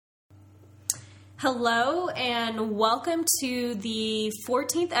Hello and welcome to the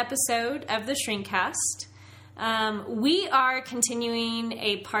 14th episode of the Shrinkcast. We are continuing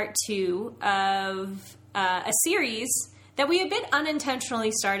a part 2 of a series that we a bit unintentionally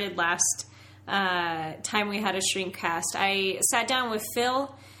started last time we had a Shrinkcast. I sat down with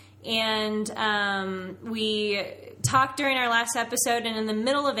Phil and we talked during our last episode, and in the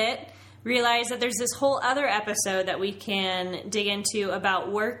middle of it realized that there's this whole other episode that we can dig into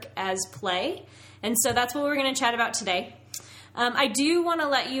about work as play. And so that's what we're going to chat about today. I do want to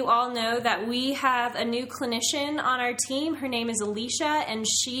let you all know that we have a new clinician on our team. Her name is Alicia, and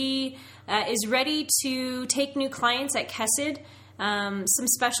she is ready to take new clients at Kesed. Some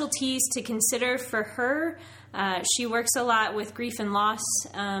specialties to consider for her. She works a lot with grief and loss,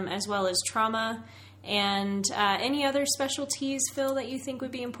 as well as trauma. And any other specialties, Phil, that you think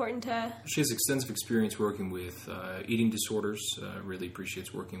would be important to... She has extensive experience working with eating disorders, really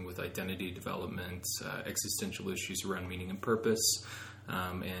appreciates working with identity development, existential issues around meaning and purpose,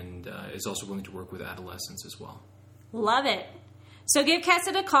 and is also willing to work with adolescents as well. Love it. So give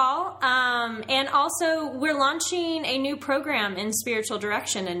Kesed a call. And also, we're launching a new program in spiritual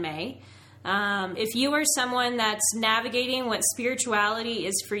direction in May. If you are someone that's navigating what spirituality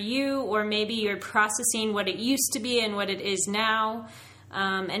is for you, or maybe you're processing what it used to be and what it is now,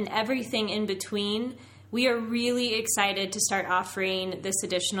 and everything in between, we are really excited to start offering this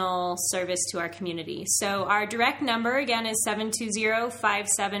additional service to our community. So our direct number, again, is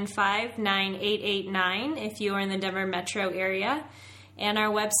 720-575-9889 if you are in the Denver metro area. And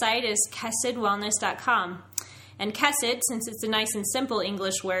our website is kesedwellness.com. And Kesed, since it's a nice and simple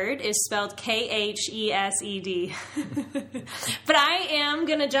English word, is spelled K-H-E-S-E-D. But I am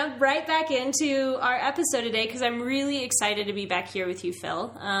going to jump right back into our episode today because I'm really excited to be back here with you,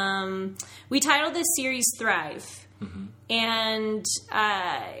 Phil. We titled this series Thrive. Mm-hmm. And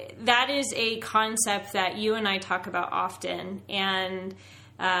that is a concept that you and I talk about often. And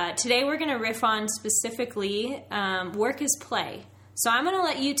today we're going to riff on specifically work as play. So I'm going to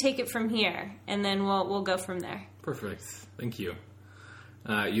let you take it from here, and then we'll go from there. Perfect. Thank you.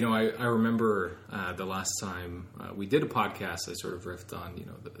 I remember the last time we did a podcast, I sort of riffed on,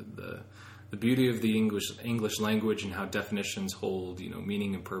 the beauty of the English language and how definitions hold,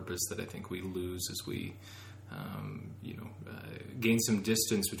 meaning and purpose that I think we lose as we, gain some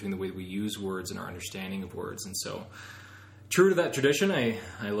distance between the way we use words and our understanding of words. And so, true to that tradition, I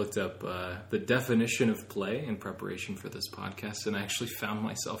looked up the definition of play in preparation for this podcast, and I actually found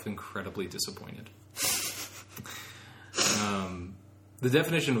myself incredibly disappointed. The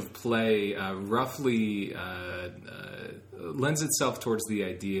definition of play roughly lends itself towards the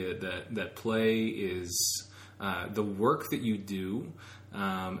idea that play is the work that you do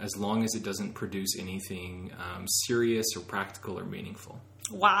as long as it doesn't produce anything serious or practical or meaningful.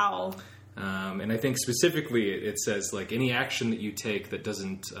 Wow. And I think specifically it says like any action that you take that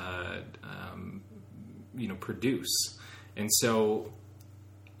doesn't, produce. And so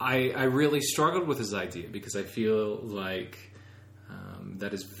I really struggled with this idea because I feel like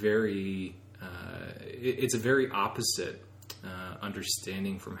that is it's a very opposite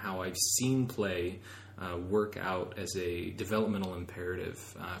understanding from how I've seen play work out as a developmental imperative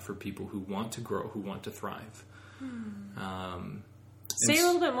for people who want to grow, who want to thrive. Say a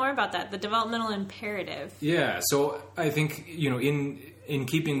little bit more about that, the developmental imperative. Yeah, so I think, in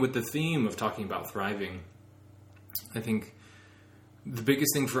keeping with the theme of talking about thriving, I think the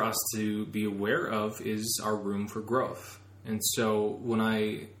biggest thing for us to be aware of is our room for growth. And so when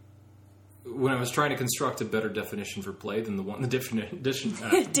I was trying to construct a better definition for play than the dictionary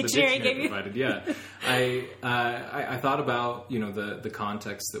provided, I thought about, the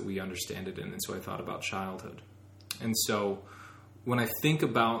context that we understand it in, and so I thought about childhood. And so when I think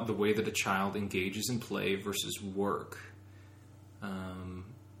about the way that a child engages in play versus work,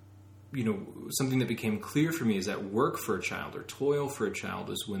 something that became clear for me is that work for a child or toil for a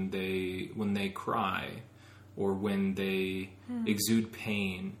child is when they cry or when they exude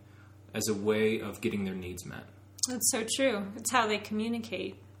pain as a way of getting their needs met. That's so true. It's how they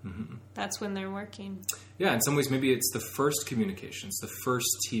communicate. Mm-hmm. That's when they're working. Yeah, in some ways maybe it's the first communication. It's the first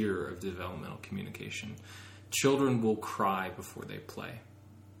tier of developmental communication. Children will cry before they play.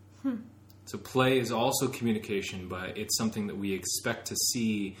 So play is also communication, but it's something that we expect to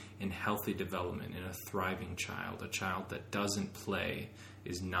see in healthy development in a thriving child. A child that doesn't play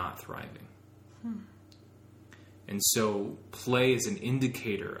is not thriving. And so play is an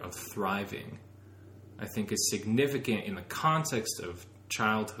indicator of thriving, I think is significant in the context of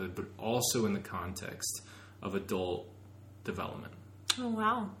childhood, but also in the context of adult development. Oh,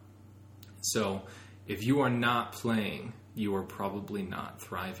 wow. So if you are not playing, you are probably not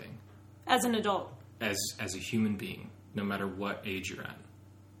thriving. As an adult. As a human being, no matter what age you're at.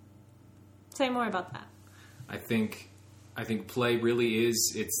 Say more about that. I think play really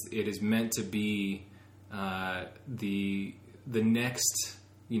is it is meant to be the next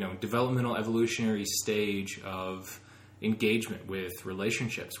developmental evolutionary stage of engagement with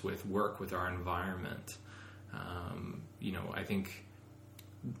relationships, with work, with our environment. I think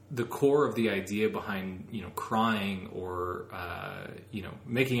the core of the idea behind crying or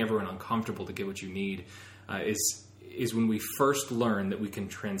making everyone uncomfortable to get what you need is when we first learn that we can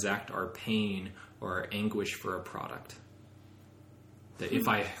transact our pain or our anguish for a product. That if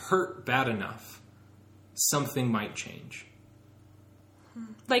I hurt bad enough, something might change.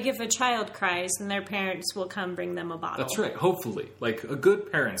 Like if a child cries, then their parents will come bring them a bottle. That's right, hopefully. Like a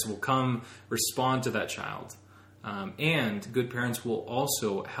good parents will come respond to that child. And good parents will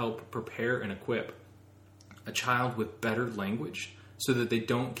also help prepare and equip a child with better language so that they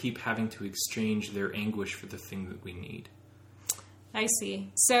don't keep having to exchange their anguish for the thing that we need. I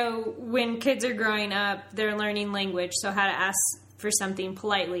see. So when kids are growing up, they're learning language, so how to ask for something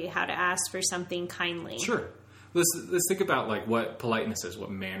politely, how to ask for something kindly. Sure. Let's think about like what politeness is, what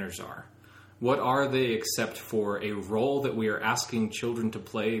manners are. What are they except for a role that we are asking children to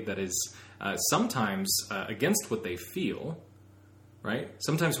play that is sometimes against what they feel, right?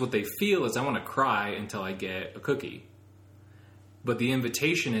 Sometimes what they feel is I want to cry until I get a cookie. But the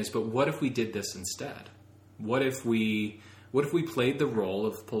invitation is, but what if we did this instead? What if we played the role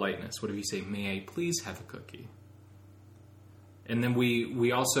of politeness? What if you say, may I please have a cookie? And then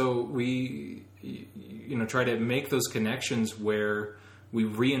we also try to make those connections where we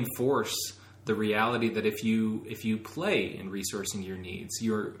reinforce the reality that if you play in resourcing your needs,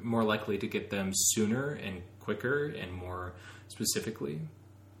 you're more likely to get them sooner and quicker and more specifically.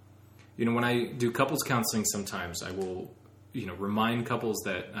 When I do couples counseling sometimes, I will remind couples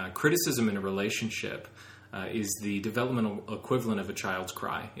that criticism in a relationship is the developmental equivalent of a child's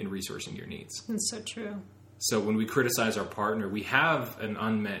cry in resourcing your needs. That's so true. So when we criticize our partner, we have an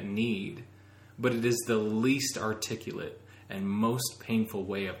unmet need, but it is the least articulate and most painful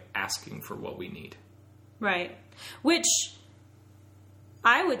way of asking for what we need. Right. Which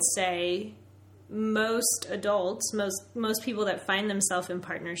I would say most adults, most people that find themselves in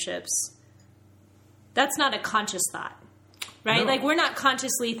partnerships, that's not a conscious thought, right? No. Like we're not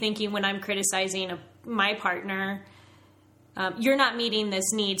consciously thinking when I'm criticizing my partner, you're not meeting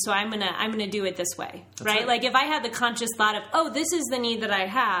this need, so I'm gonna do it this way, right? Like if I had the conscious thought of, oh, this is the need that I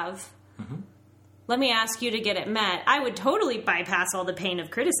have, let me ask you to get it met, I would totally bypass all the pain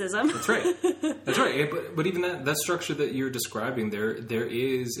of criticism. That's right. That's right. But even that structure that you're describing, there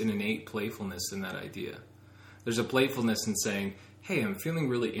is an innate playfulness in that idea. There's a playfulness in saying, hey, I'm feeling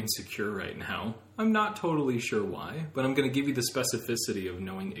really insecure right now. I'm not totally sure why, but I'm going to give you the specificity of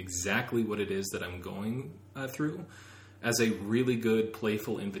knowing exactly what it is that I'm going through as a really good,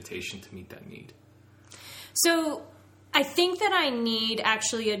 playful invitation to meet that need. So I think that I need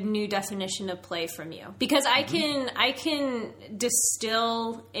actually a new definition of play from you, because I can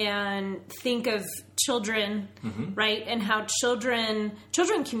distill and think of children, right, and how children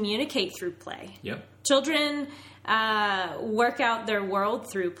communicate through play. Yep. Children work out their world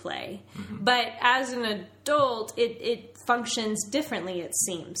through play, but as an adult, it functions differently, it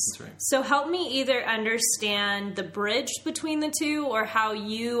seems. That's right. So help me either understand the bridge between the two, or how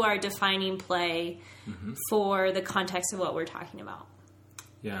you are defining play for the context of what we're talking about.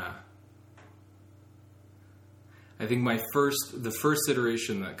 Yeah. I think the first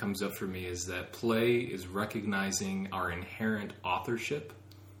iteration that comes up for me is that play is recognizing our inherent authorship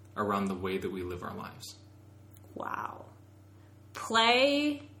around the way that we live our lives. Wow.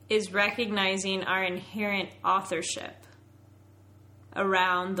 Play is recognizing our inherent authorship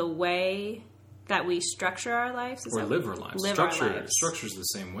around the way that we structure our lives? Or live our lives. Structure's the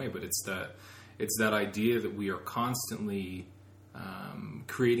same way, but it's that idea that we are constantly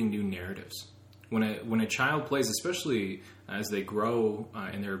creating new narratives. When a child plays, especially as they grow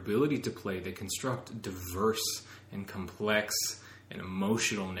in their ability to play, they construct diverse and complex and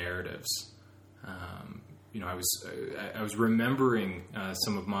emotional narratives. I was remembering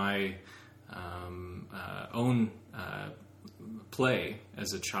some of my own play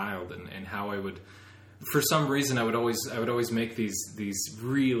as a child, and how I would, for some reason, I would always make these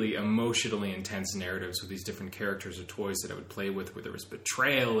really emotionally intense narratives with these different characters or toys that I would play with, where there was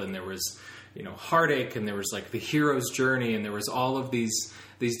betrayal and there was heartache and there was like the hero's journey, and there was all of these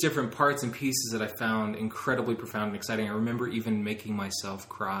different parts and pieces that I found incredibly profound and exciting. I remember even making myself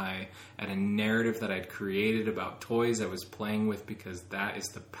cry at a narrative that I'd created about toys I was playing with, because that is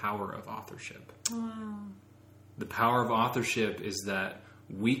the power of authorship. Wow. The power of authorship is that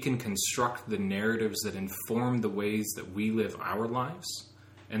we can construct the narratives that inform the ways that we live our lives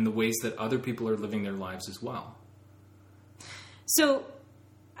and the ways that other people are living their lives as well. So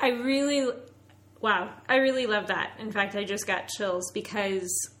I really love that. In fact, I just got chills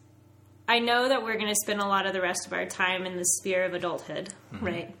because I know that we're going to spend a lot of the rest of our time in the sphere of adulthood,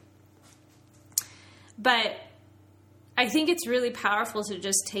 right? But I think it's really powerful to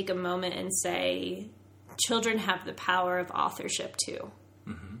just take a moment and say, children have the power of authorship too.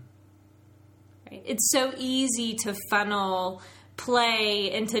 Right? It's so easy to funnel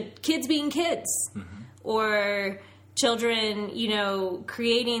play into kids being kids, or children,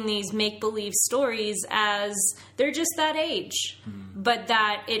 creating these make-believe stories as they're just that age, but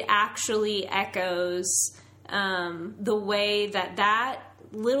that it actually echoes the way that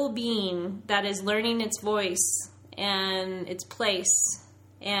little being that is learning its voice and its place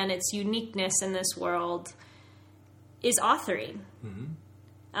and its uniqueness in this world is authoring.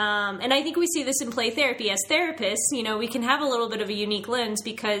 And I think we see this in play therapy. As therapists, we can have a little bit of a unique lens,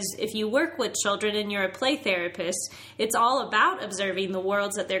 because if you work with children and you're a play therapist, it's all about observing the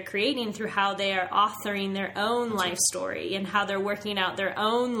worlds that they're creating through how they are authoring their own life story and how they're working out their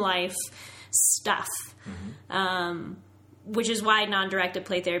own life stuff. Which is why non-directed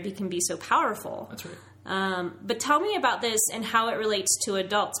play therapy can be so powerful. That's right. But tell me about this and how it relates to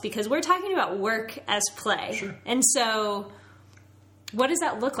adults, because we're talking about work as play. Sure. And so what does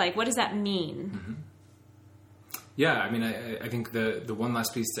that look like? What does that mean? Yeah, I mean, I think the one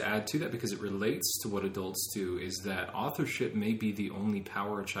last piece to add to that, because it relates to what adults do, is that authorship may be the only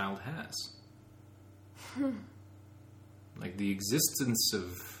power a child has. Like, the existence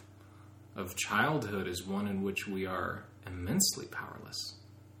of childhood is one in which we are immensely powerless,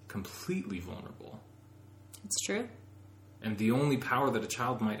 completely vulnerable. It's true. And the only power that a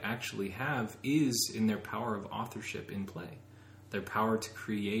child might actually have is in their power of authorship in play. Their power to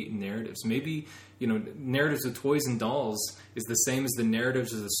create narratives. Maybe, narratives of toys and dolls is the same as the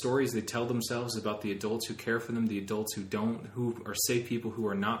narratives of the stories they tell themselves about the adults who care for them, the adults who don't, who are safe people, who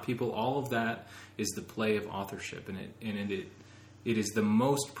are not people. All of that is the play of authorship. And it is the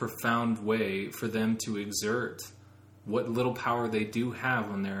most profound way for them to exert what little power they do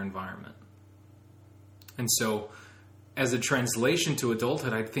have on their environment. And so, as a translation to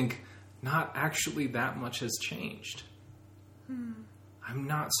adulthood, I think not actually that much has changed. I'm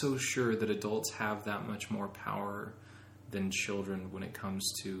not so sure that adults have that much more power than children when it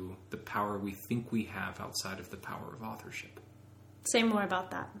comes to the power we think we have outside of the power of authorship. Say more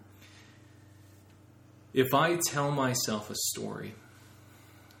about that. If I tell myself a story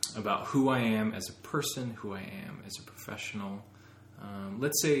about who I am as a person, who I am as a professional,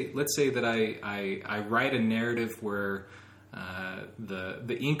 let's say that I write a narrative where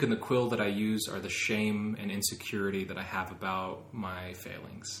the ink and the quill that I use are the shame and insecurity that I have about my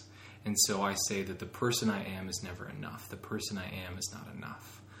failings. And so I say that the person I am is never enough. The person I am is not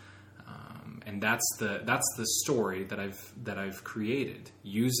enough. And that's the story that I've created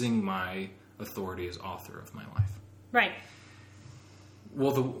using my authority as author of my life. Right.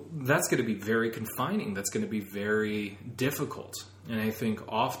 Well, that's going to be very confining. That's going to be very difficult. And I think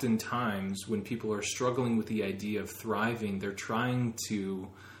oftentimes when people are struggling with the idea of thriving, they're trying to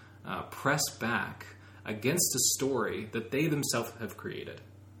press back against a story that they themselves have created.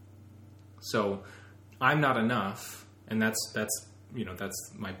 So, I'm not enough, and that's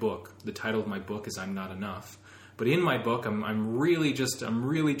my book. The title of my book is I'm Not Enough. But in my book, I'm really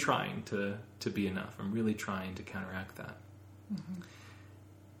trying to be enough. I'm really trying to counteract that.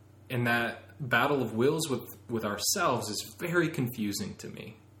 And that battle of wills with ourselves is very confusing to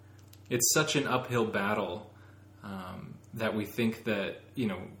me. It's such an uphill battle that we think that,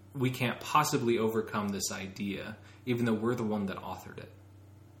 we can't possibly overcome this idea, even though we're the one that authored it.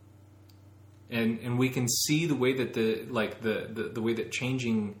 And we can see the way that the way that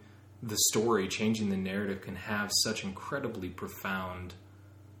changing the story, changing the narrative can have such incredibly profound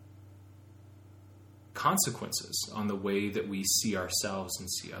consequences on the way that we see ourselves and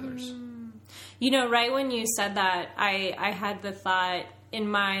see others. Right when you said that, I had the thought, in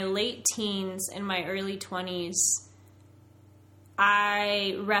my late teens and my early 20s,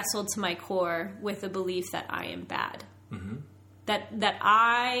 I wrestled to my core with the belief that I am bad. That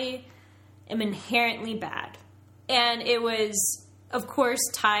I am inherently bad. And it was, of course,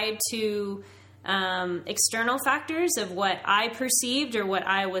 tied to external factors of what I perceived or what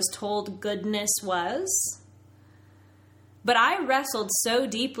I was told goodness was. But I wrestled so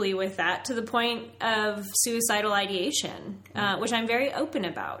deeply with that to the point of suicidal ideation, which I'm very open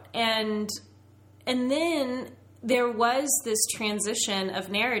about. And then there was this transition of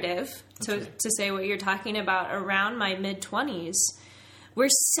narrative, to say what you're talking about, around my mid-20s, where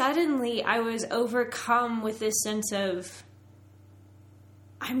suddenly I was overcome with this sense of,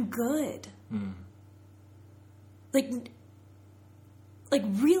 I'm good. Like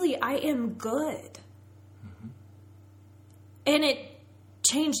really, I am good. And it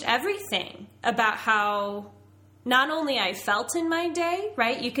changed everything about how not only I felt in my day,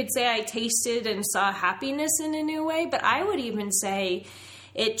 right? You could say I tasted and saw happiness in a new way, but I would even say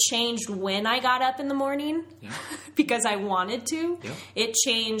it changed when I got up in the morning because I wanted to. Yeah. It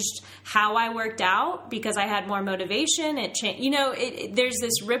changed how I worked out because I had more motivation. It changed, there's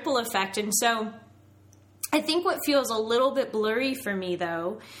this ripple effect. And so I think what feels a little bit blurry for me,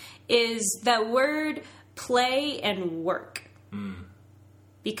 though, is the word play and work.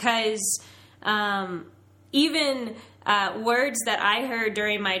 Because even words that I heard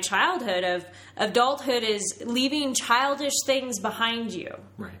during my childhood of adulthood is leaving childish things behind you.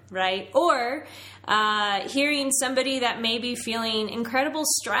 Right? Or hearing somebody that may be feeling incredible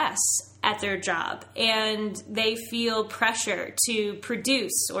stress at their job and they feel pressure to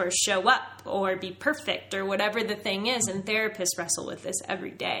produce or show up or be perfect or whatever the thing is, and therapists wrestle with this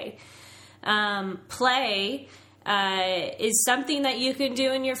every day. Play is something that you can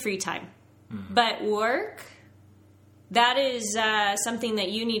do in your free time. But work, that is something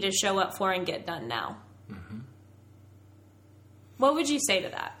that you need to show up for and get done now. What would you say to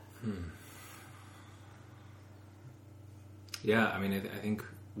that? Yeah, I mean, I think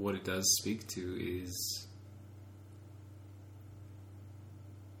what it does speak to is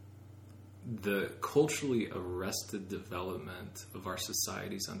the culturally arrested development of our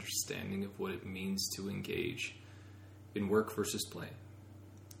society's understanding of what it means to engage in work versus play.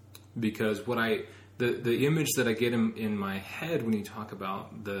 Because the image that I get in my head when you talk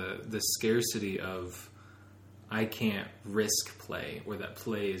about the scarcity of I can't risk play, or that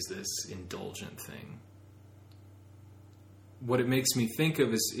play is this indulgent thing. What it makes me think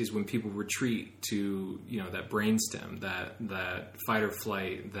of is when people retreat to, that brainstem, that fight or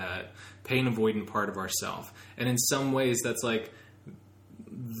flight, that pain avoidant part of ourself. And in some ways that's like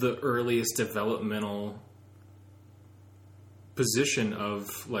the earliest developmental position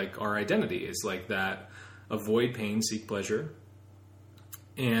of like our identity, is like that avoid pain, seek pleasure.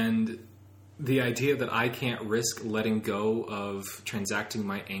 And the idea that I can't risk letting go of transacting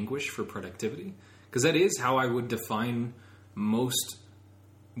my anguish for productivity, because that is how I would define most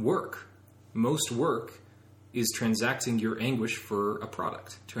work. Most work is transacting your anguish for a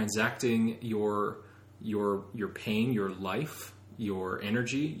product, transacting your pain, your life, your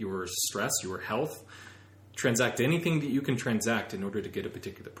energy, your stress, your health. Transact anything that you can transact in order to get a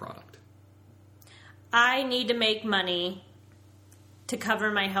particular product. I need to make money to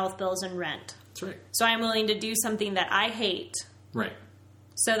cover my health bills and rent. That's right. So I'm willing to do something that I hate. Right.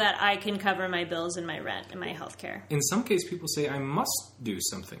 So that I can cover my bills and my rent and my health care. In some cases, people say, I must do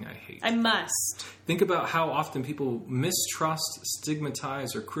something I hate. I must. Think about how often people mistrust,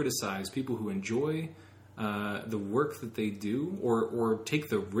 stigmatize, or criticize people who enjoy the work that they do, or take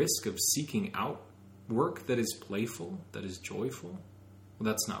the risk of seeking out work that is playful, that is joyful. Well,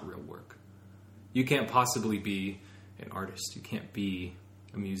 that's not real work. You can't possibly be an artist. You can't be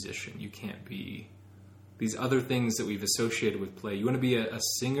a musician. You can't be these other things that we've associated with play. You want to be a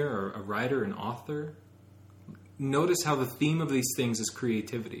singer or a writer, an author? Notice how the theme of these things is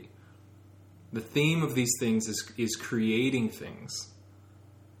creativity. The theme of these things is creating things,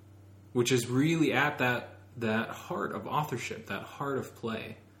 which is really at that heart of authorship, that heart of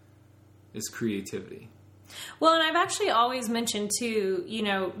play, is creativity. Well, and I've actually always mentioned too,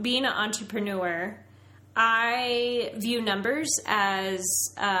 being an entrepreneur, I view numbers as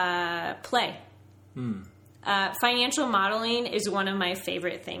play. Financial modeling is one of my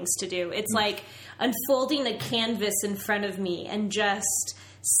favorite things to do. It's like unfolding a canvas in front of me and just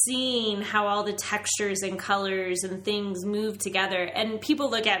seeing how all the textures and colors and things move together. And people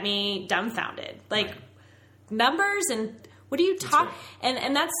look at me dumbfounded, like numbers and what are you talking? Right.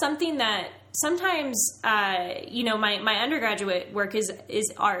 And that's something that sometimes, my undergraduate work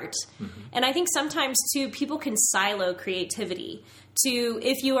is art. And I think sometimes too, people can silo creativity to,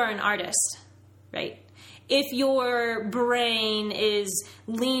 if you are an artist, right? If your brain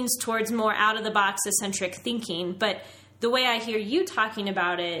leans towards more out of the box eccentric thinking, but the way I hear you talking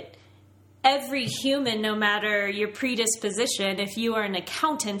about it, every human, no matter your predisposition, if you are an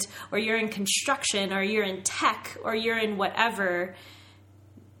accountant or you're in construction or you're in tech or you're in whatever,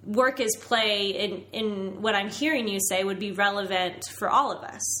 work is play in what I'm hearing you say would be relevant for all of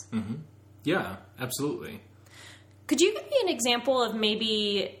us. Yeah, absolutely. Could you give me an example of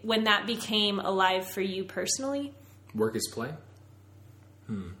maybe when that became alive for you personally? Work is play?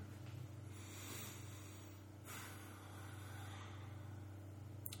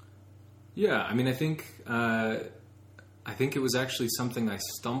 Yeah, I mean, I think it was actually something I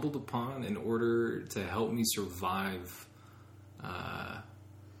stumbled upon in order to help me survive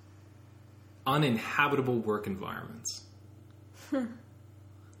uninhabitable work environments.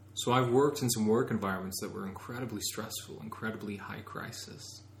 So I've worked in some work environments that were incredibly stressful, incredibly high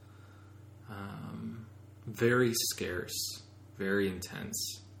crisis, very scarce, very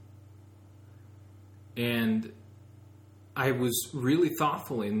intense. And I was really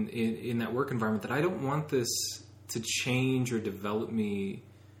thoughtful in that work environment that I don't want this to change or develop me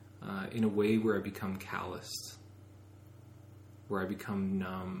in a way where I become calloused, where I become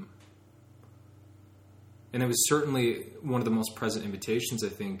numb. And it was certainly one of the most present invitations, I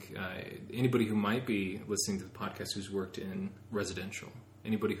think, anybody who might be listening to the podcast who's worked in residential,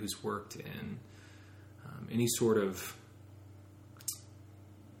 anybody who's worked in any sort of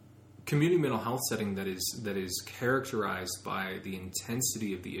community mental health setting that is characterized by the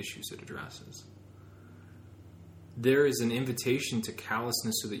intensity of the issues it addresses. There is an invitation to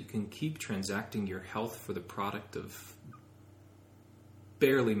callousness so that you can keep transacting your health for the product of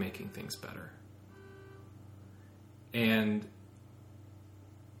barely making things better. And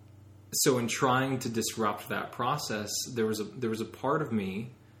so in trying to disrupt that process, there was a part of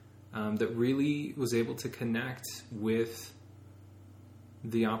me that really was able to connect with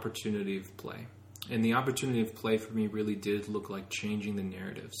the opportunity of play. And the opportunity of play for me really did look like changing the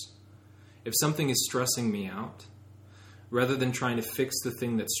narratives. If something is stressing me out, rather than trying to fix the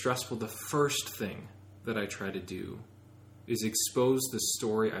thing that's stressful, the first thing that I try to do is expose the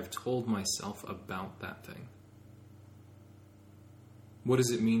story I've told myself about that thing. What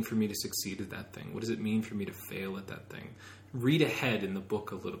does it mean for me to succeed at that thing? What does it mean for me to fail at that thing? Read ahead in the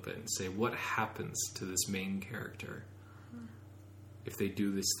book a little bit and say, what happens to this main character if they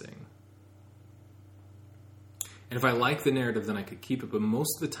do this thing? And if I like the narrative, then I could keep it. But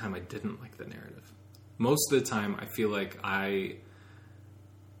most of the time, I didn't like the narrative. Most of the time, I feel like I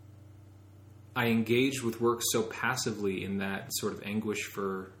engaged with work so passively in that sort of anguish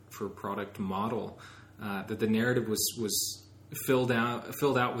for product model that the narrative was filled out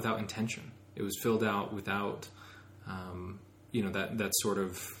without intention. It was filled out without, that sort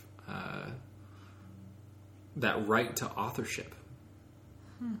of that right to authorship.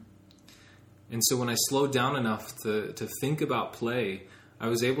 And so when I slowed down enough to think about play, I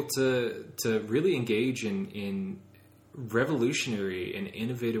was able to really engage in revolutionary and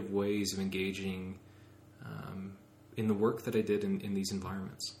innovative ways of engaging in the work that I did in these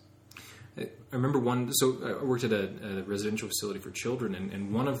environments. I remember I worked at a residential facility for children,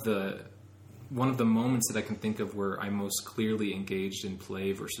 and one of the moments that I can think of where I most clearly engaged in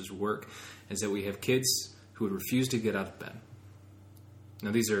play versus work is that we have kids who would refuse to get out of bed.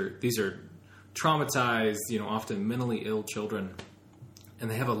 Now these are traumatized, often mentally ill children, and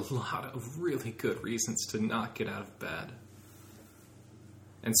they have a lot of really good reasons to not get out of bed.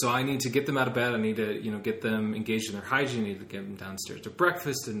 And so I need to get them out of bed. I need to, get them engaged in their hygiene. I need to get them downstairs to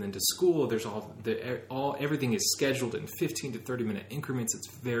breakfast and then to school. There's everything is scheduled in 15 to 30 minute increments. It's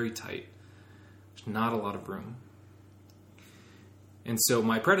very tight. There's not a lot of room. And so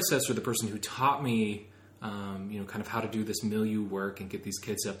my predecessor, the person who taught me, kind of how to do this milieu work and get these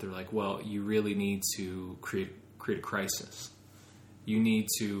kids up, they're like, well, you really need to create a crisis. You need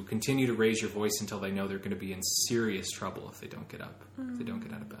to continue to raise your voice until they know they're going to be in serious trouble if they don't get up, if they don't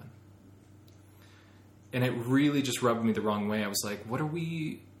get out of bed. And it really just rubbed me the wrong way. I was like, what are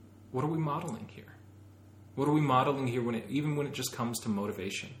we modeling here? What are we modeling here even when it just comes to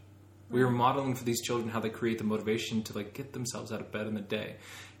motivation? We are modeling for these children how they create the motivation to get themselves out of bed in the day.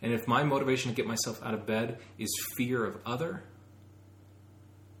 And if my motivation to get myself out of bed is fear of other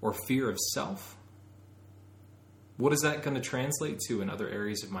or fear of self, what is that going to translate to in other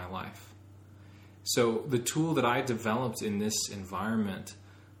areas of my life? So the tool that I developed in this environment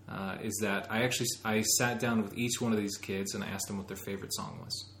is that I sat down with each one of these kids and I asked them what their favorite song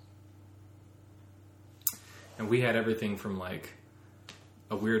was. And we had everything from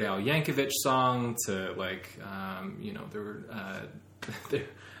a Weird Al Yankovic song to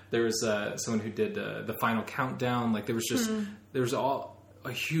there was someone who did the Final Countdown. There was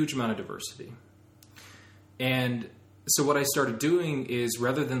a huge amount of diversity. And so what I started doing is,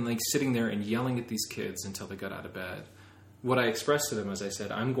 rather than sitting there and yelling at these kids until they got out of bed, what I expressed to them is I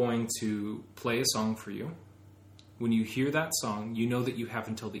said, I'm going to play a song for you. When you hear that song, you know that you have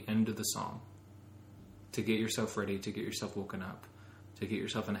until the end of the song to get yourself ready, to get yourself woken up, to get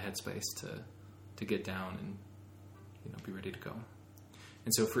yourself in a headspace to get down and be ready to go.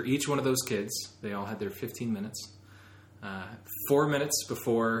 And so for each one of those kids, they all had their 15 minutes. 4 minutes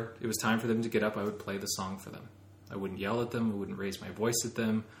before it was time for them to get up, I would play the song for them. I wouldn't yell at them. I wouldn't raise my voice at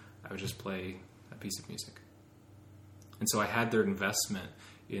them. I I would just play a piece of music. And so I had their investment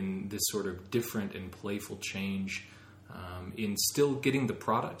in this sort of different and playful change, in still getting the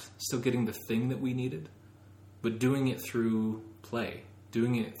product, still getting the thing that we needed, but doing it through play,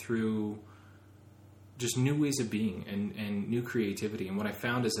 doing it through just new ways of being and new creativity. And what I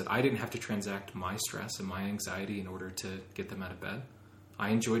found is that I didn't have to transact my stress and my anxiety in order to get them out of bed. I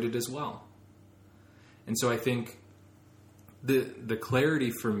enjoyed it as well. And so I think the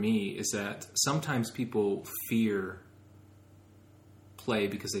clarity for me is that sometimes people fear play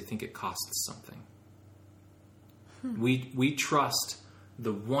because they think it costs something. We trust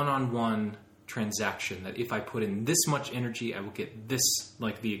the one-on-one transaction that if I put in this much energy, I will get this,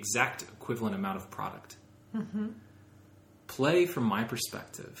 like the exact equivalent amount of product. Mm-hmm. Play, from my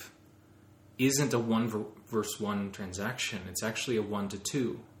perspective, isn't a 1-versus-1 transaction. It's actually a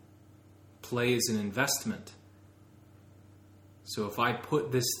 1-to-2. Play is an investment. So if I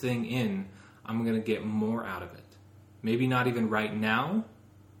put this thing in, I'm going to get more out of it. Maybe not even right now,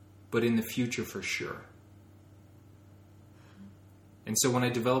 but in the future for sure. And so when I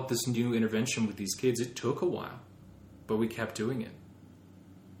developed this new intervention with these kids, it took a while, but we kept doing it.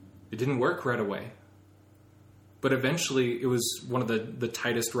 It didn't work right away. But eventually it was one of the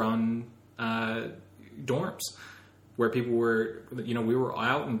tightest run dorms where people were, we were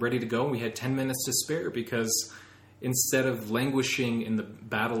out and ready to go. And we had 10 minutes to spare because instead of languishing in the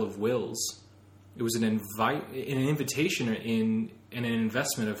battle of wills, it was an invitation and an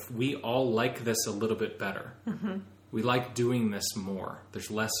investment of, we all like this a little bit better. Mm-hmm. We like doing this more. There's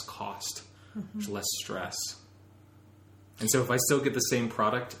less cost. Mm-hmm. There's less stress. And so if I still get the same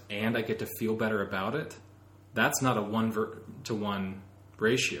product and I get to feel better about it, that's not a 1-to-1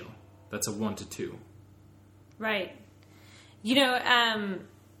 ratio. That's a 1-to-2. Right.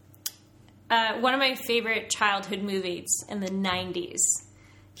 One of my favorite childhood movies in the 90s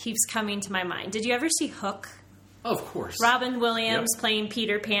keeps coming to my mind. Did you ever see Hook? Oh, of course. Robin Williams playing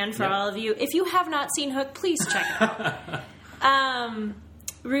Peter Pan for all of you. If you have not seen Hook, please check it out.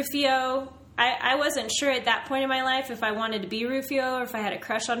 Rufio, I wasn't sure at that point in my life if I wanted to be Rufio or if I had a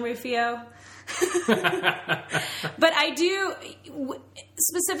crush on Rufio. But I do,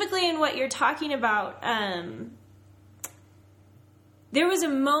 specifically in what you're talking about, there was a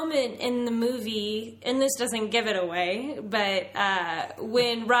moment in the movie, and this doesn't give it away, but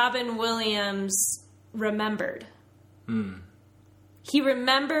when Robin Williams remembered. He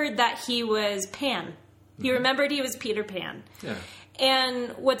remembered that he was Pan. He remembered he was Peter Pan. Yeah.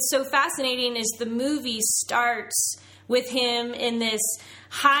 And what's so fascinating is the movie starts with him in this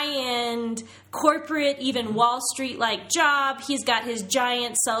high-end, corporate, even Wall Street-like job. He's got his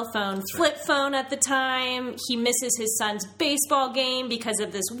giant cell phone, flip phone at the time. He misses his son's baseball game because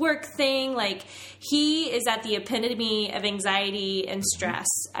of this work thing. Like, he is at the epitome of anxiety and stress,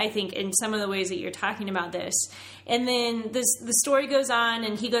 I think, in some of the ways that you're talking about this. And then the story goes on,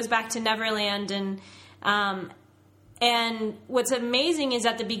 and he goes back to Neverland, and what's amazing is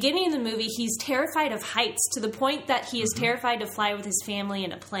at the beginning of the movie, he's terrified of heights to the point that he is terrified to fly with his family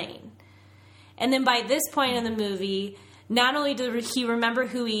in a plane. And then by this point in the movie, not only does he remember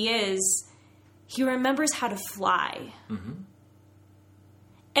who he is, he remembers how to fly. Mm-hmm.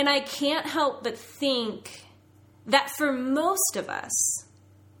 And I can't help but think that for most of us,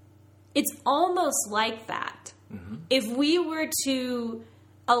 it's almost like that. Mm-hmm. If we were to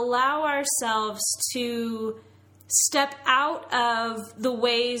allow ourselves to step out of the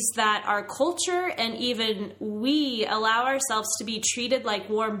ways that our culture and even we allow ourselves to be treated like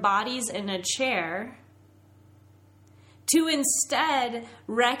warm bodies in a chair, to instead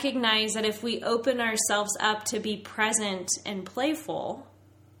recognize that if we open ourselves up to be present and playful,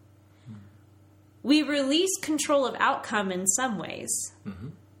 we release control of outcome in some ways. Mm-hmm.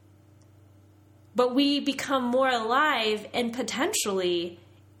 But we become more alive and potentially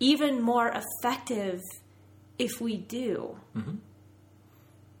even more effective if we do. Mm-hmm.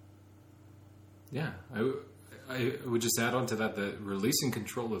 Yeah, I would just add on to that releasing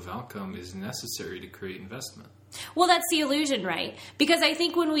control of outcome is necessary to create investment. Well, that's the illusion, right? Because I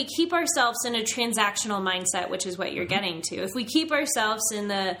think when we keep ourselves in a transactional mindset, which is what you're getting to, if we keep ourselves in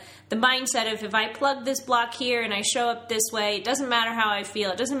the mindset of if I plug this block here and I show up this way, it doesn't matter how I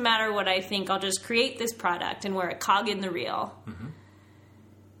feel, it doesn't matter what I think, I'll just create this product and we're a cog in the reel. Mm-hmm.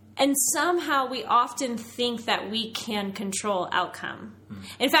 And somehow we often think that we can control outcome.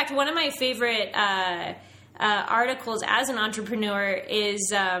 Mm-hmm. In fact, one of my favorite articles as an entrepreneur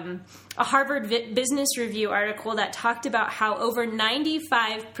is a Harvard Business Review article that talked about how over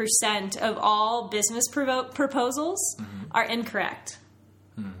 95% of all business proposals are incorrect.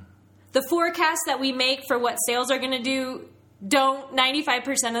 Mm-hmm. The forecast that we make for what sales are going to do don't 95%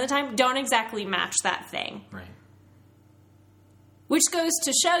 of the time don't exactly match that thing. Right. Which goes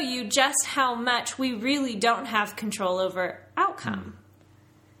to show you just how much we really don't have control over outcome.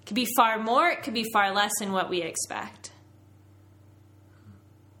 It could be far more, it could be far less than what we expect.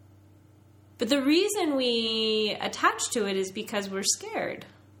 But the reason we attach to it is because we're scared,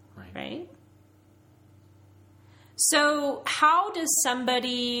 right? So how does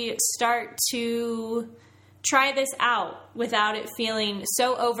somebody start to try this out without it feeling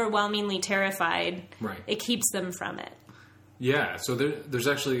so overwhelmingly terrified it keeps them from it? Yeah, so there's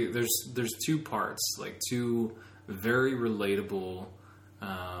actually there's two parts, like two very relatable,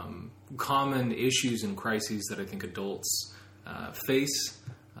 common issues and crises that I think adults face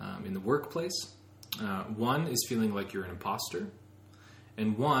in the workplace. One is feeling like you're an imposter,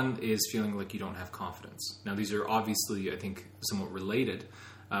 and one is feeling like you don't have confidence. Now, these are obviously, I think, somewhat related,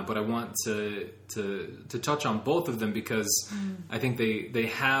 but I want to touch on both of them because I think they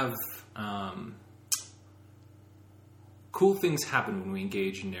have cool things happen when we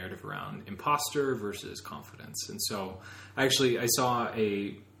engage in narrative around imposter versus confidence. And so, I saw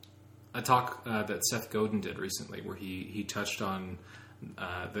a talk that Seth Godin did recently where he touched on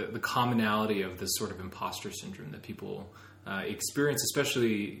the commonality of this sort of imposter syndrome that people experience,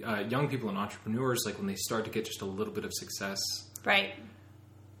 especially young people and entrepreneurs, like when they start to get just a little bit of success. Right.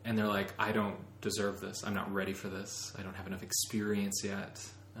 And they're like, I don't deserve this. I'm not ready for this. I don't have enough experience yet.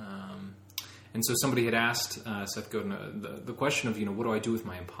 And so somebody had asked Seth Godin the question of, what do I do with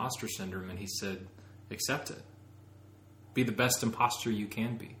my imposter syndrome? And he said, accept it. Be the best imposter you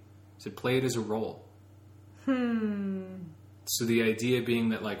can be. He said, play it as a role. So the idea being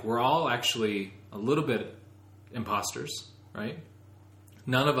that, like, we're all actually a little bit imposters, right?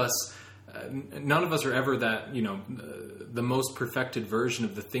 None of us are ever that, the most perfected version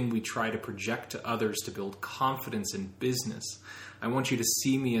of the thing we try to project to others to build confidence in business. I want you to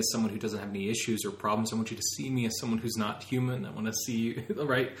see me as someone who doesn't have any issues or problems. I want you to see me as someone who's not human. I want to see you,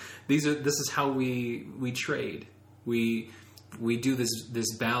 right? This is how we trade. We do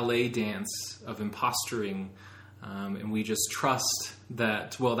this ballet dance of imposturing, and we just trust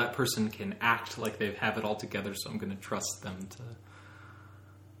that, well, that person can act like they have it all together, so I'm going to trust them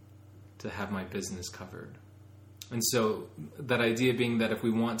to have my business covered. And so that idea being that if we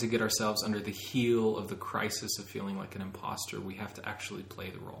want to get ourselves under the heel of the crisis of feeling like an imposter, we have to actually play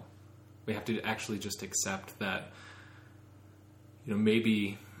the role. We have to actually just accept that,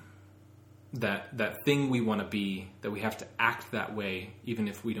 maybe that thing we want to be, that we have to act that way, even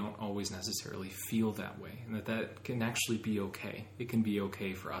if we don't always necessarily feel that way. And that can actually be okay. It can be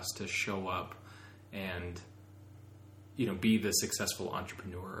okay for us to show up and, be the successful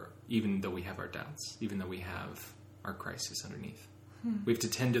entrepreneur, even though we have our doubts, even though we have our crisis underneath. We have to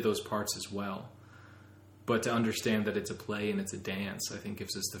tend to those parts as well. But to understand that it's a play and it's a dance, I think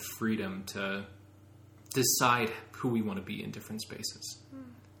gives us the freedom to decide who we want to be in different spaces.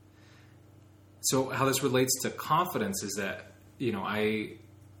 So how this relates to confidence is that, it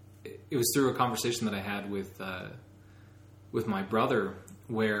was through a conversation that I had with my brother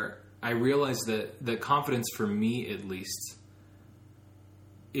where I realized that confidence, for me at least,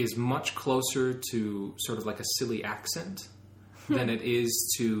 is much closer to sort of like a silly accent than it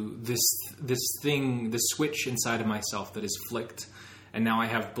is to this thing, the switch inside of myself that is flicked, and now I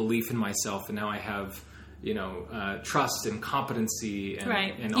have belief in myself, and now I have trust and competency, and,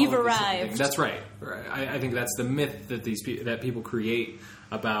 and all You've of arrived. Things. That's right. I think that's the myth that that people create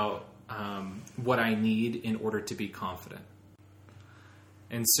about what I need in order to be confident.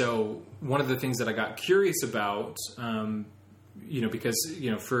 And so one of the things that I got curious about, because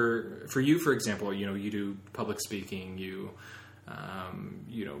for you, for example, you do public speaking, you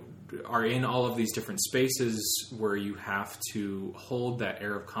are in all of these different spaces where you have to hold that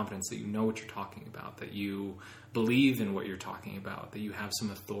air of confidence that you know what you're talking about, that you believe in what you're talking about, that you have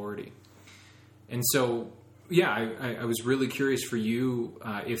some authority. And so, I was really curious for you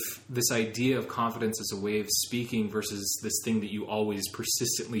if this idea of confidence as a way of speaking versus this thing that you always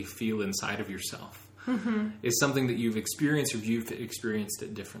persistently feel inside of yourself is something that you've experienced, or you've experienced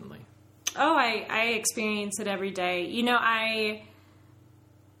it differently. Oh, I experience it every day.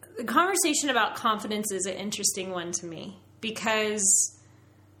 The conversation about confidence is an interesting one to me because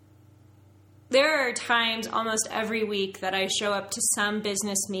there are times almost every week that I show up to some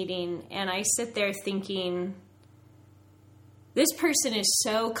business meeting and I sit there thinking, this person is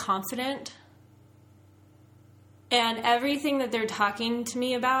so confident and everything that they're talking to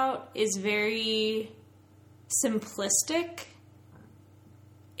me about is very simplistic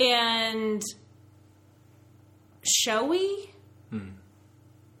and showy.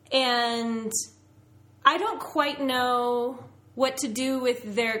 And I don't quite know what to do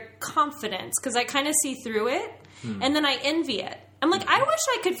with their confidence, because I kind of see through it, and then I envy it. I'm like, I wish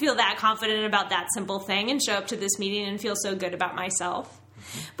I could feel that confident about that simple thing and show up to this meeting and feel so good about myself.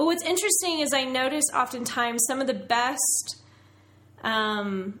 But what's interesting is I notice oftentimes some of the best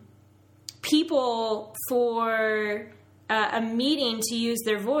people for a meeting to use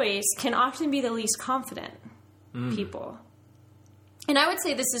their voice can often be the least confident people. And I would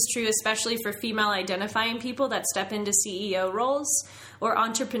say this is true especially for female identifying people that step into CEO roles or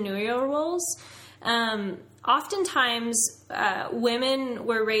entrepreneurial roles. Oftentimes, women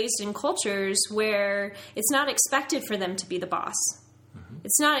were raised in cultures where it's not expected for them to be the boss.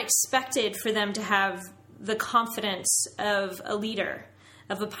 It's not expected for them to have the confidence of a leader,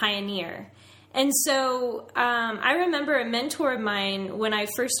 of a pioneer. And so I remember a mentor of mine, when I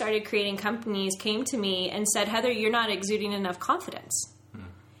first started creating companies, came to me and said, Heather, you're not exuding enough confidence.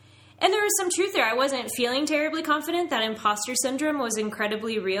 And there was some truth there. I wasn't feeling terribly confident. That imposter syndrome was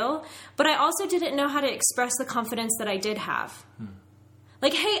incredibly real. But I also didn't know how to express the confidence that I did have.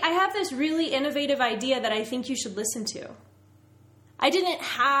 Like, hey, I have this really innovative idea that I think you should listen to. I didn't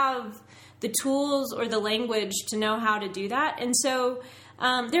have the tools or the language to know how to do that. And so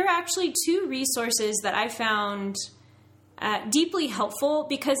there are actually two resources that I found deeply helpful,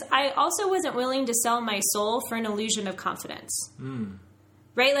 because I also wasn't willing to sell my soul for an illusion of confidence.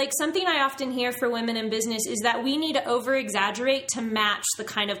 Right? Like, something I often hear for women in business is that we need to over-exaggerate to match the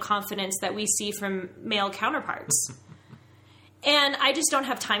kind of confidence that we see from male counterparts. And I just don't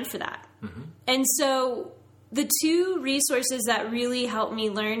have time for that. And so the two resources that really helped me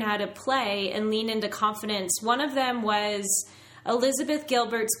learn how to play and lean into confidence, one of them was Elizabeth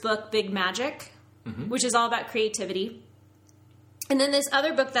Gilbert's book, Big Magic, which is all about creativity. And then this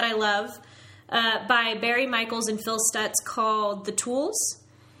other book that I love by Barry Michaels and Phil Stutz called The Tools.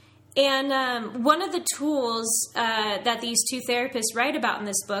 And one of the tools that these two therapists write about in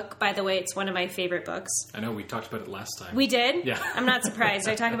this book, by the way, it's one of my favorite books. I know, we talked about it last time. We did? Yeah. I'm not surprised.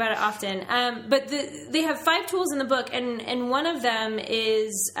 I talk about it often. But they have 5 tools in the book, and one of them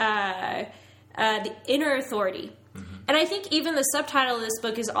is the inner authority. And I think even the subtitle of this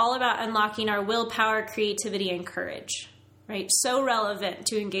book is all about unlocking our willpower, creativity, and courage. Right? So relevant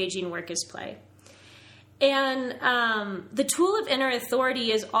to engaging work as play. And the tool of inner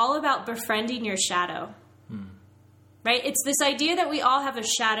authority is all about befriending your shadow, right? It's this idea that we all have a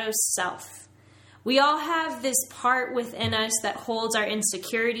shadow self. We all have this part within us that holds our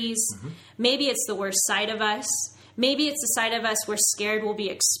insecurities. Maybe it's the worst side of us. Maybe it's the side of us we're scared will be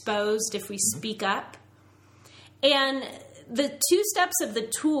exposed if we speak up. And the 2 steps of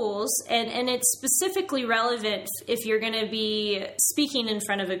the tools, and it's specifically relevant if you're going to be speaking in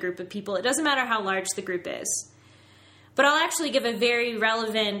front of a group of people. It doesn't matter how large the group is. But I'll actually give a very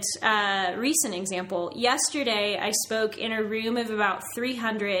relevant recent example. Yesterday, I spoke in a room of about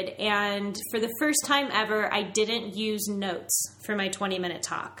 300, and for the first time ever, I didn't use notes for my 20-minute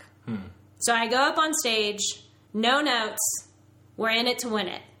talk. So I go up on stage, no notes, we're in it to win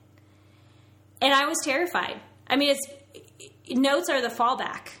it. And I was terrified. I mean, notes are the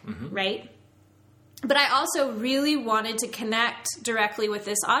fallback, right? But I also really wanted to connect directly with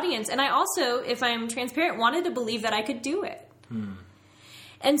this audience. And I also, if I'm transparent, wanted to believe that I could do it.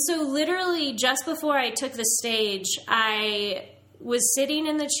 And so literally just before I took the stage, I was sitting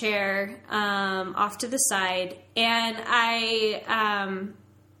in the chair off to the side, and I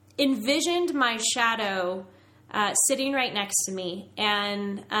envisioned my shadow sitting right next to me,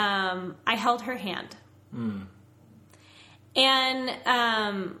 and I held her hand. And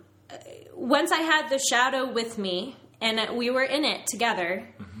once I had the shadow with me and we were in it together,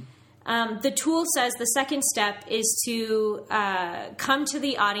 the tool says the second step is to come to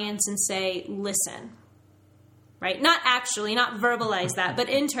the audience and say, listen. Right? Not actually, not verbalize that, but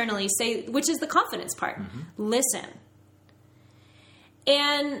internally say, which is the confidence part. Listen.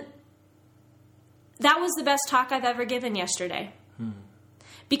 And that was the best talk I've ever given yesterday.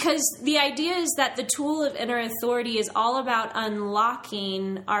 Because the idea is that the tool of inner authority is all about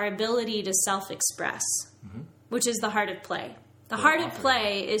unlocking our ability to self-express, which is the heart of play. The heart of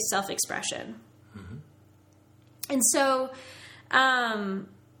play is self-expression. And so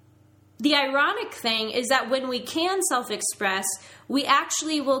the ironic thing is that when we can self-express, we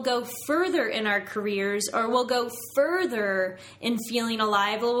actually will go further in our careers, or we'll go further in feeling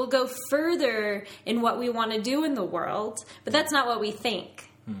alive, or we'll go further in what we want to do in the world. But that's not what we think.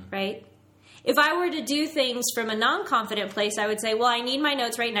 Right? If I were to do things from a non-confident place, I would say, well, I need my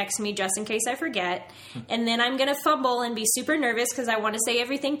notes right next to me just in case I forget. And then I'm going to fumble and be super nervous because I want to say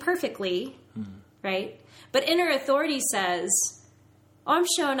everything perfectly. Right? But inner authority says, oh, I'm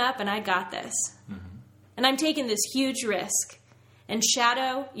showing up and I got this. And I'm taking this huge risk. And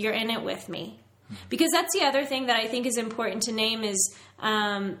shadow, you're in it with me. Because that's the other thing that I think is important to name is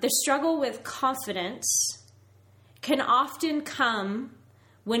the struggle with confidence can often come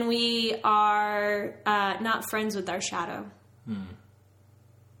when we are not friends with our shadow.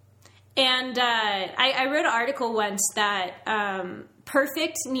 And I read an article once that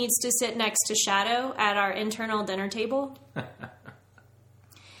perfect needs to sit next to shadow at our internal dinner table.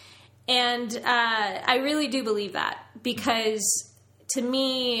 And I really do believe that, because to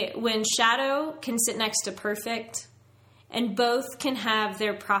me, when shadow can sit next to perfect and both can have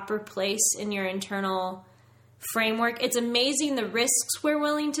their proper place in your internal framework, it's amazing the risks we're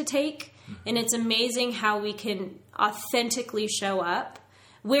willing to take, and it's amazing how we can authentically show up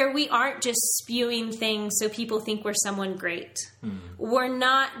where we aren't just spewing things so people think we're someone great. We're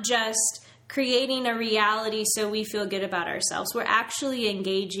not just creating a reality so we feel good about ourselves. We're actually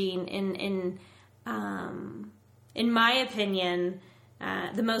engaging in my opinion,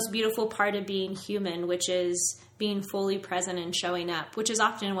 the most beautiful part of being human, which is being fully present and showing up, which is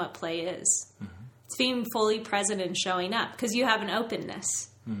often what play is. It's being fully present and showing up because you have an openness.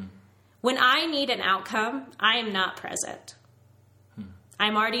 When I need an outcome, I am not present.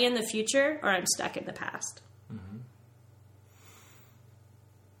 I'm already in the future, or I'm stuck in the past.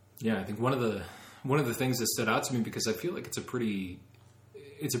 Yeah, I think one of the things that stood out to me, because I feel like it's a pretty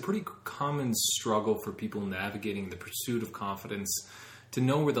common struggle for people navigating the pursuit of confidence, to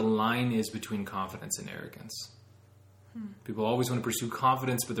know where the line is between confidence and arrogance. People always want to pursue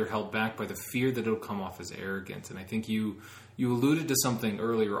confidence, but they're held back by the fear that it'll come off as arrogant. And I think you alluded to something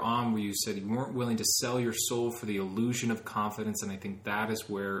earlier on where you said you weren't willing to sell your soul for the illusion of confidence, and I think that is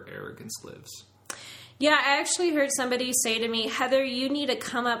where arrogance lives. Yeah, I actually heard somebody say to me, Heather, you need to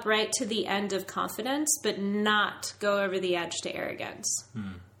come up right to the end of confidence, but not go over the edge to arrogance.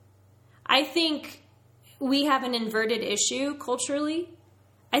 I think we have an inverted issue culturally.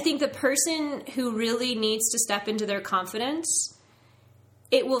 I think the person who really needs to step into their confidence,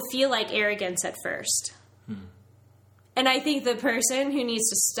 it will feel like arrogance at first. And I think the person who needs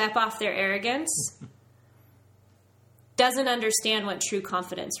to step off their arrogance doesn't understand what true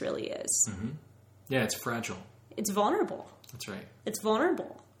confidence really is. Yeah, it's fragile. It's vulnerable. That's right. It's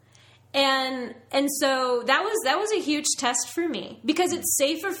vulnerable. And so that was a huge test for me, because it's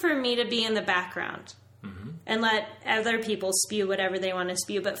safer for me to be in the background and let other people spew whatever they want to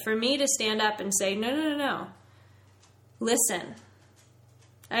spew. But for me to stand up and say, no. Listen,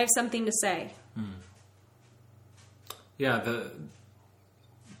 I have something to say. Yeah, the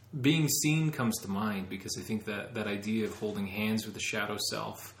being seen comes to mind, because I think that idea of holding hands with the shadow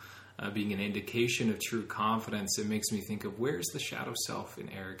self, being an indication of true confidence, it makes me think of, where's the shadow self in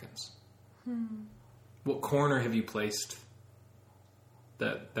arrogance? What corner have you placed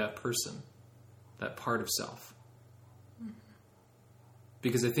that person, that part of self?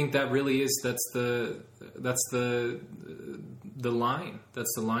 Because I think that really is, that's the line.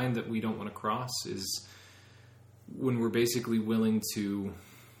 That's the line that we don't want to cross, is when we're basically willing to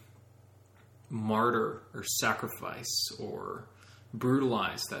martyr or sacrifice or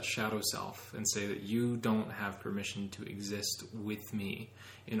brutalize that shadow self and say that you don't have permission to exist with me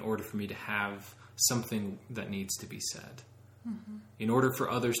in order for me to have something that needs to be said. In order for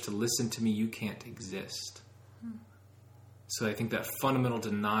others to listen to me, you can't exist. So I think that fundamental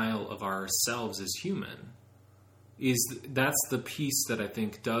denial of ourselves as human that's the piece that I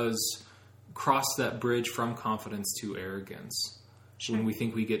think does cross that bridge from confidence to arrogance. Sure. When we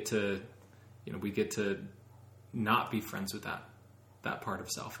think we get to not be friends with that part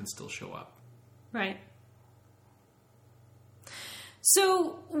of self and still show up. Right.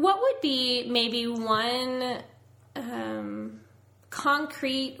 So what would be maybe one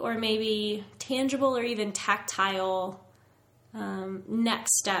concrete or maybe tangible or even tactile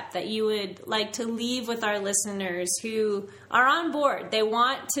next step that you would like to leave with our listeners who are on board? They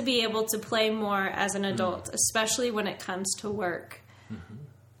want to be able to play more as an adult, especially when it comes to work.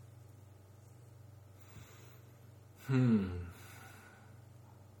 I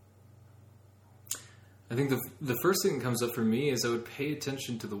think the first thing that comes up for me is I would pay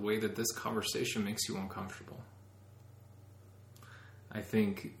attention to the way that this conversation makes you uncomfortable. I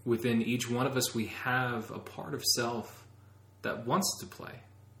think within each one of us, we have a part of self that wants to play,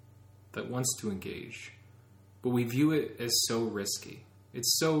 that wants to engage, but we view it as so risky.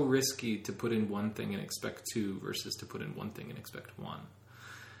 It's so risky to put in one thing and expect two versus to put in one thing and expect one.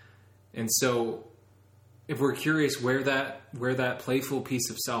 And so if we're curious where that playful piece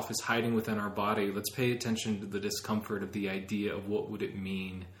of self is hiding within our body, let's pay attention to the discomfort of the idea of what would it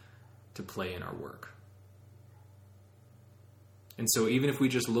mean to play in our work. And so even if we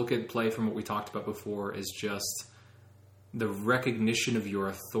just look at play from what we talked about before as just the recognition of your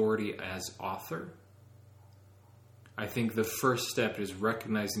authority as author, I think the first step is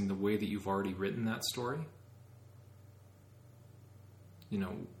recognizing the way that you've already written that story. You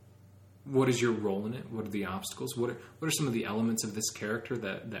know, what is your role in it? What are the obstacles? What are some of the elements of this character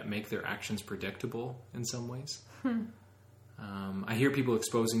that make their actions predictable in some ways? I hear people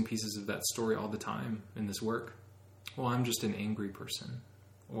exposing pieces of that story all the time in this work. Well, I'm just an angry person.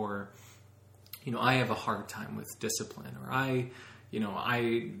 Or, you know, I have a hard time with discipline. Or I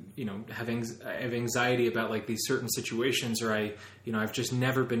have anxiety about like these certain situations. Or I've just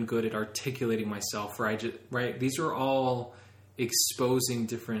never been good at articulating myself. Or right? These are all exposing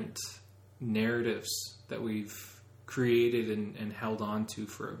different narratives that we've created and held on to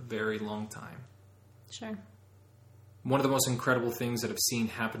for a very long time. Sure. One of the most incredible things that I've seen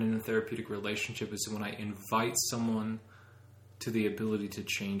happen in a therapeutic relationship is when I invite someone to the ability to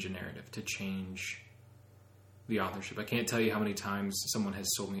change a narrative, to change the authorship. I can't tell you how many times someone has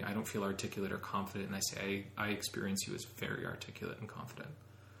told me, I don't feel articulate or confident, and I say, I experience you as very articulate and confident.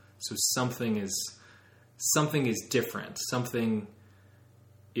 So something is different. Something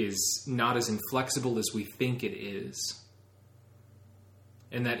is not as inflexible as we think it is.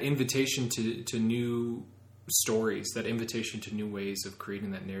 And that invitation to new stories, that invitation to new ways of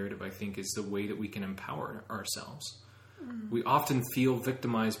creating that narrative, I think is the way that we can empower ourselves. We often feel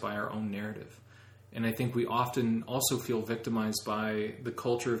victimized by our own narrative. And I think we often also feel victimized by the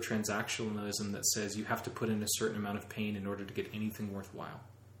culture of transactionalism that says you have to put in a certain amount of pain in order to get anything worthwhile.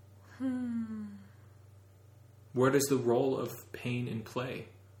 Where does the role of pain in play?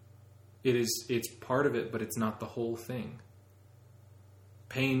 It's part of it, but it's not the whole thing.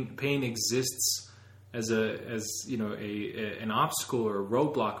 Pain exists as an obstacle or a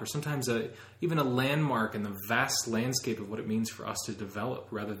roadblock, or sometimes even a landmark in the vast landscape of what it means for us to develop,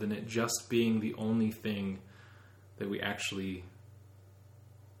 rather than it just being the only thing that we actually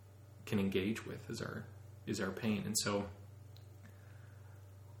can engage with is our pain. And so,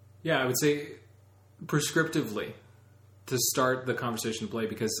 yeah, I would say prescriptively to start the conversation to play,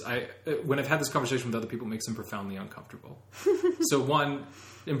 because when I've had this conversation with other people, it makes them profoundly uncomfortable. So one,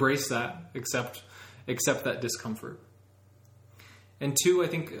 embrace that, accept that discomfort. And two, I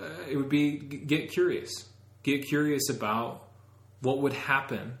think it would be get curious. Get curious about what would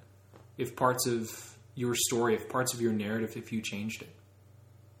happen if parts of your story, if parts of your narrative, if you changed it.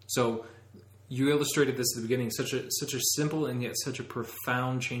 So you illustrated this at the beginning, such a simple and yet such a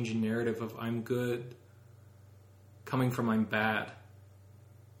profound change in narrative of I'm good, coming from I'm bad.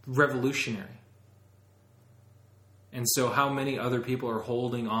 Revolutionary. And so how many other people are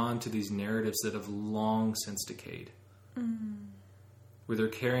holding on to these narratives that have long since decayed? Where they're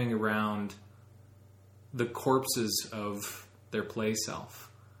carrying around the corpses of their play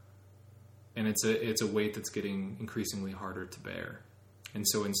self. And it's a weight that's getting increasingly harder to bear. And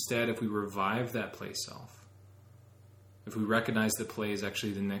so instead, if we revive that play self, if we recognize that play is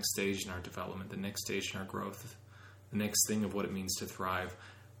actually the next stage in our development, the next stage in our growth, the next thing of what it means to thrive,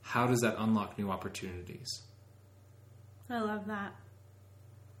 how does that unlock new opportunities? I love that.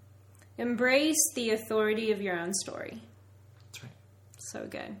 Embrace the authority of your own story. That's right. So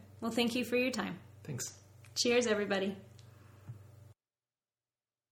good. Well, thank you for your time. Thanks. Cheers, everybody.